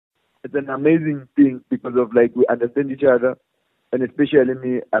It's an amazing thing because of like we understand each other, and especially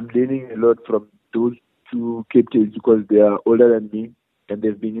me, I'm learning a lot from those two captains because they are older than me and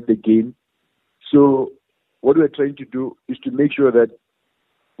they've been in the game. So what we're trying to do is to make sure that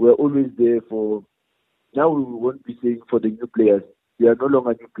we're always there for. Now we won't be saying for the new players. We are no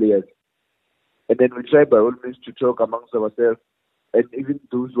longer new players, and then we try by all means to talk amongst ourselves, and even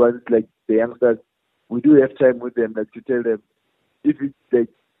those ones like the youngsters, we do have time with them, like to tell them if it's like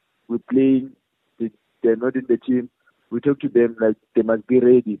we're playing, they're not in the team, we talk to them like they must be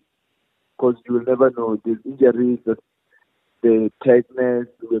ready because you will never know. There's injuries, the tightness.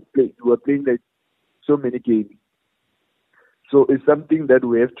 We were playing like so many games. So it's something that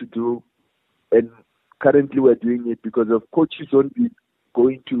we have to do, and currently we're doing it because of coaches won't be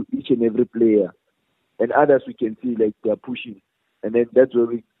going to each and every player, and others we can see like they're pushing, and then that's where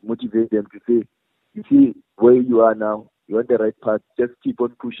we motivate them to say, you see where you are now, you're on the right path, just keep on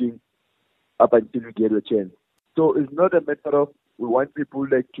pushing up until you get a chance. So it's not a matter of we want people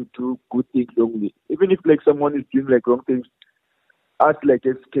like to do good things only. Even if like someone is doing like wrong things, us like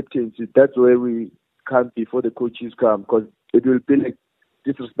as captains, that's where we come before the coaches come, because it will be like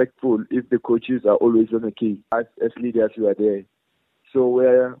disrespectful if the coaches are always on the case. Us as leaders, we are there. So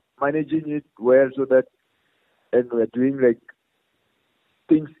we're managing it well so that, and we're doing like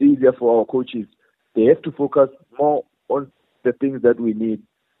things easier for our coaches. They have to focus more on the things that we need,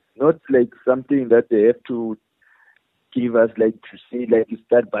 not like something that they have to give us like to say like you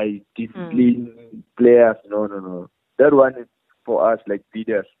start by discipline players. No. That one is for us like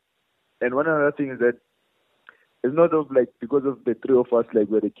leaders. And one other thing is that it's not of like because of the three of us like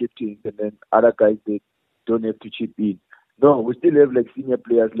we're the captains and then other guys they don't have to chip in. No, we still have like senior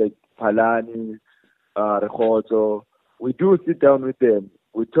players like Palani, Rekhoto. We do sit down with them.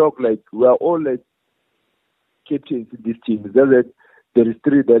 We talk like we are all like captains in this team. It's just that there is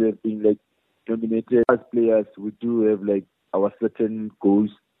three that have been like nominated as players. We do have like our certain goals.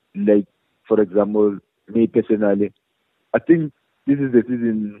 Like for example, me personally, I think this is the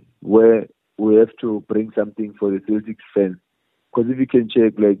season where we have to bring something for the Celtics fans. Because if you can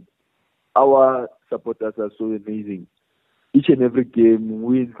check, like our supporters are so amazing. Each and every game,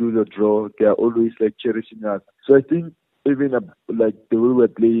 win, lose or draw, they are always like cherishing us. So I think even like the way we're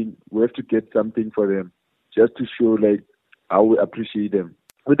playing, we have to get something for them, just to show like how we appreciate them.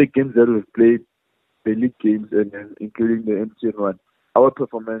 With the games that we've played, the league games and then including the MTN one, our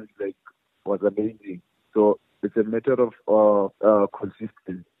performance like was amazing. So it's a matter of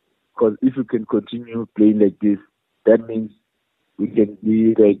consistency. Because if we can continue playing like this, that means we can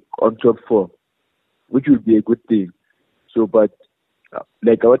be like on top four, which will be a good thing. So, but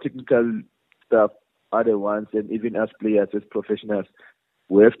like our technical staff are the ones, and even us players as professionals,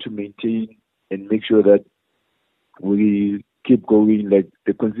 we have to maintain and make sure that we keep going. Like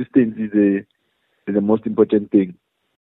the consistency is the most important thing.